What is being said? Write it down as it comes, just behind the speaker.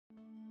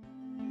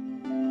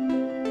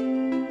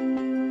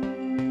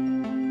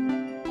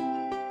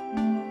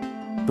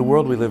The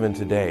world we live in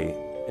today,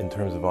 in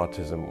terms of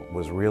autism,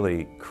 was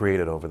really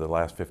created over the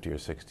last 50 or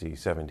 60,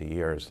 70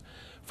 years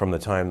from the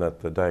time that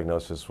the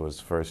diagnosis was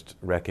first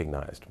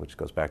recognized, which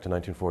goes back to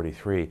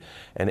 1943.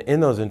 And in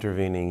those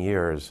intervening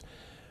years,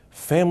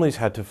 families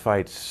had to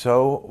fight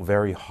so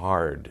very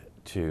hard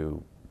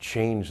to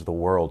change the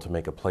world, to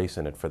make a place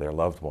in it for their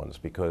loved ones,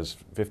 because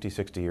 50,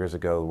 60 years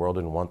ago, the world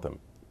didn't want them.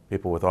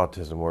 People with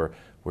autism were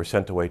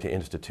sent away to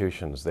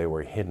institutions. They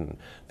were hidden.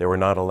 They were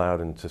not allowed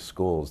into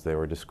schools. They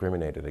were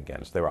discriminated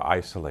against. They were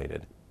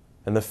isolated.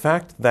 And the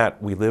fact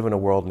that we live in a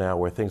world now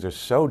where things are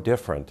so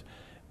different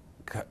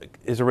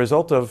is a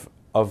result of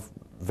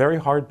very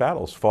hard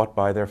battles fought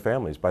by their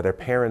families, by their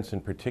parents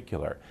in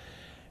particular.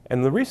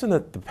 And the reason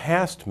that the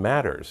past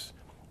matters,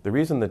 the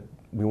reason that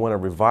we want to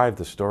revive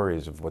the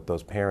stories of what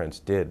those parents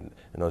did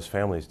and those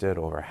families did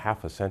over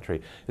half a century,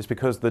 is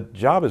because the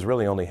job is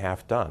really only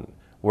half done.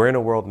 We're in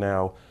a world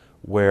now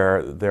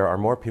where there are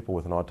more people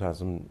with an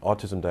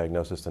autism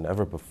diagnosis than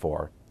ever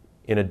before.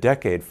 In a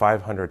decade,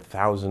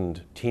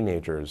 500,000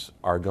 teenagers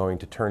are going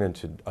to turn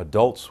into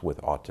adults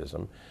with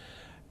autism,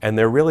 and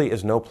there really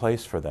is no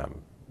place for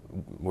them.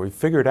 We've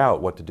figured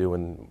out what to do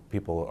when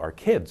people are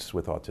kids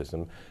with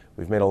autism.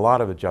 We've made a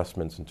lot of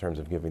adjustments in terms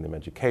of giving them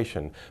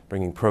education,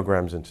 bringing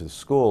programs into the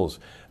schools,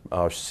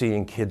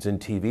 seeing kids in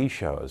TV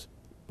shows.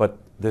 But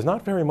there's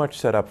not very much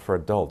set up for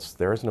adults.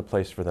 There isn't a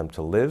place for them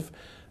to live.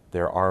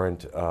 There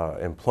aren't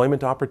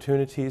employment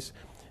opportunities.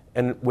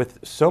 And with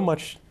so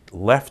much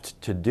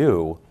left to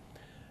do,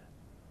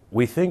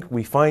 we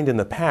find in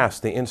the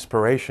past the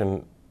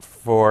inspiration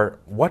for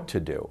what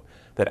to do,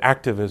 that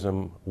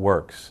activism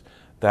works,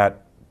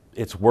 that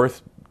it's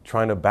worth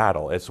trying to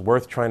battle, it's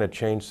worth trying to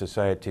change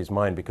society's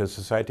mind, because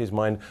society's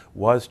mind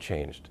was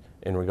changed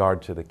in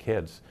regard to the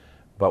kids,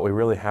 but we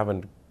really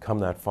haven't come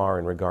that far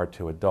in regard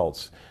to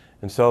adults.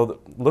 And so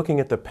looking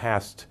at the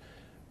past,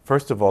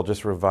 first of all,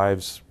 just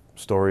revives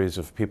stories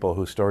of people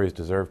whose stories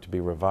deserve to be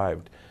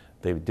revived.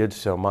 They did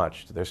so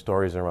much, their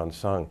stories are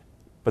unsung.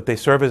 But they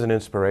serve as an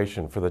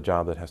inspiration for the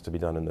job that has to be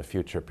done in the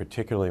future,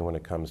 particularly when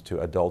it comes to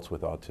adults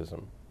with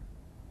autism.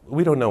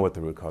 We don't know what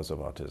the root cause of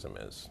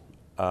autism is.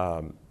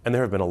 And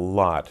there have been a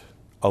lot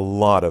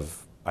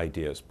of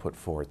ideas put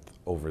forth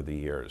over the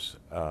years.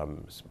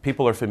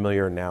 People are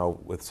familiar now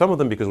with some of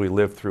them because we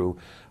lived through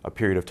a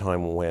period of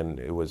time when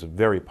it was a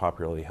very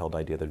popularly held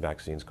idea that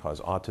vaccines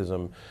cause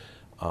autism.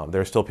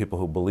 There are still people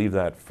who believe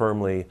that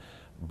firmly,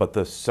 but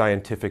the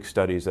scientific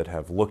studies that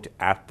have looked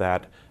at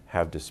that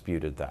have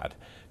disputed that.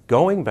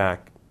 Going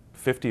back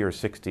 50 or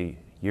 60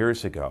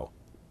 years ago,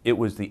 it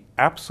was the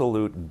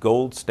absolute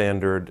gold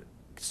standard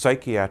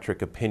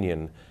psychiatric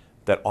opinion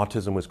that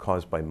autism was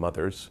caused by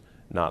mothers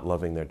not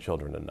loving their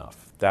children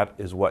enough. That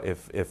is what,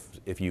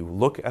 if you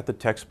look at the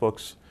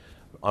textbooks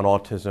on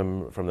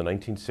autism from the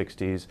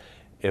 1960s,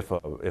 if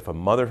a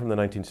mother from the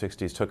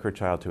 1960s took her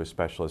child to a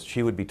specialist,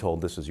 she would be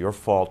told, this is your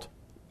fault,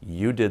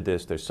 you did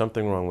this, there's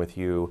something wrong with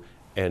you,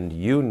 and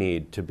you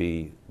need to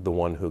be the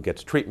one who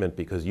gets treatment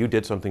because you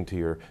did something to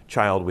your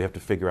child. We have to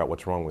figure out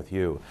what's wrong with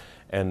you.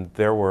 And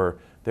there were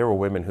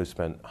women who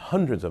spent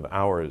hundreds of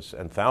hours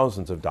and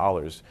thousands of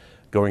dollars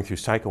going through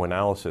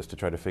psychoanalysis to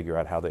try to figure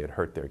out how they had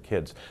hurt their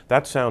kids.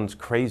 That sounds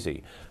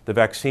crazy. The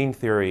vaccine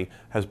theory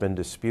has been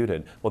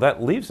disputed. Well,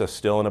 that leaves us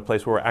still in a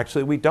place where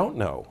actually we don't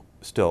know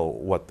still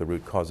what the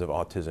root cause of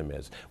autism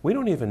is. We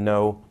don't even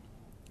know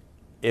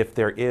if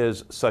there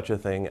is such a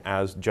thing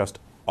as just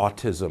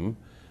autism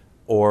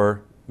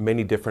or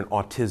many different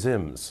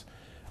autisms.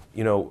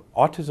 You know,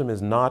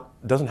 autism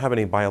doesn't have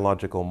any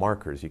biological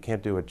markers. You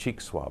can't do a cheek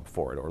swab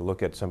for it or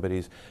look at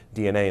somebody's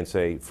DNA and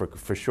say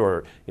for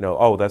sure, you know,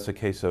 oh, that's a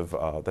case of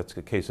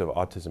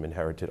autism,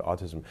 inherited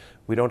autism.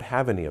 We don't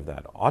have any of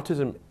that.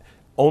 Autism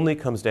only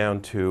comes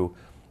down to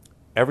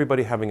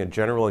everybody having a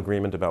general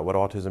agreement about what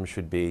autism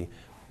should be,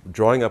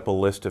 drawing up a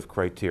list of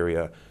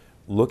criteria,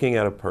 looking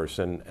at a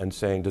person and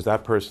saying, does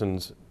that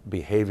person's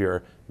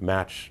behavior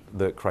match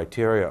the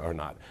criteria or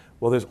not?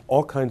 Well, there's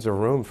all kinds of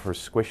room for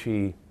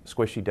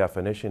squishy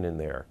definition in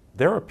there.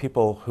 There are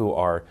people who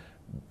are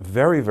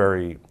very,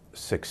 very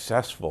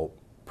successful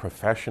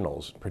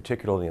professionals,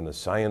 particularly in the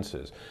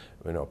sciences,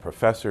 you know,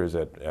 professors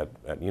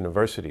at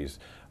universities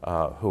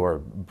who are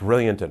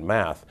brilliant at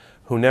math,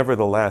 who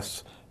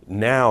nevertheless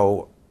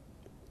now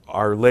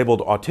are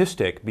labeled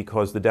autistic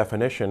because the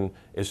definition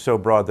is so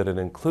broad that it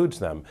includes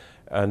them.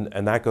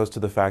 And that goes to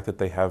the fact that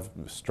they have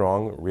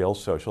strong, real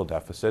social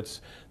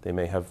deficits. They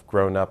may have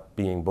grown up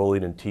being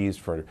bullied and teased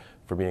for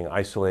being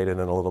isolated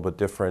and a little bit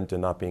different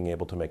and not being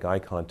able to make eye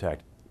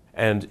contact.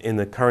 And in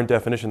the current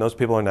definition, those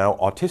people are now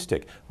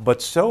autistic.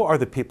 But so are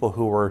the people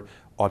who were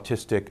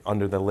autistic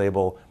under the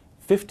label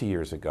 50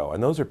 years ago.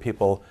 And those are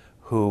people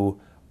who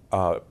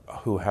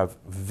have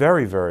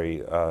very,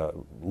 very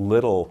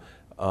little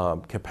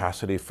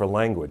capacity for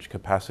language,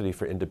 capacity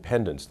for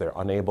independence. They're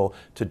unable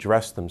to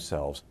dress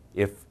themselves.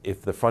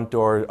 If the front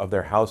door of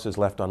their house is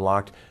left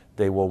unlocked,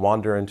 They will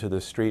wander into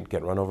the street,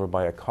 get run over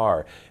by a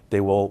car.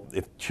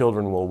 If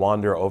children will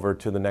wander over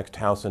to the next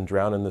house and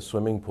drown in the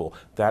swimming pool.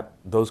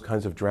 Those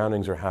kinds of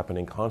drownings are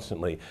happening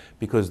constantly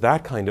because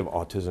that kind of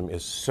autism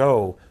is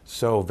so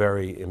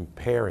very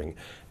impairing.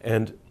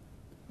 And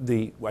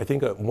I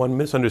think one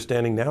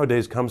misunderstanding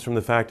nowadays comes from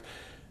the fact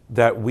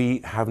that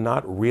we have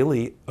not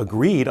really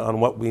agreed on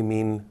what we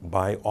mean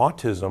by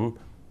autism,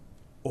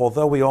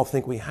 although we all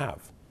think we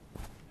have.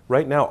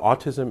 Right now,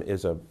 autism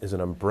is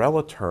an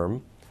umbrella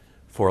term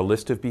for a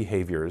list of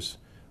behaviors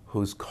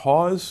whose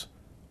cause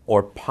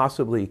or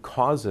possibly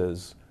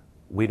causes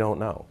we don't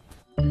know.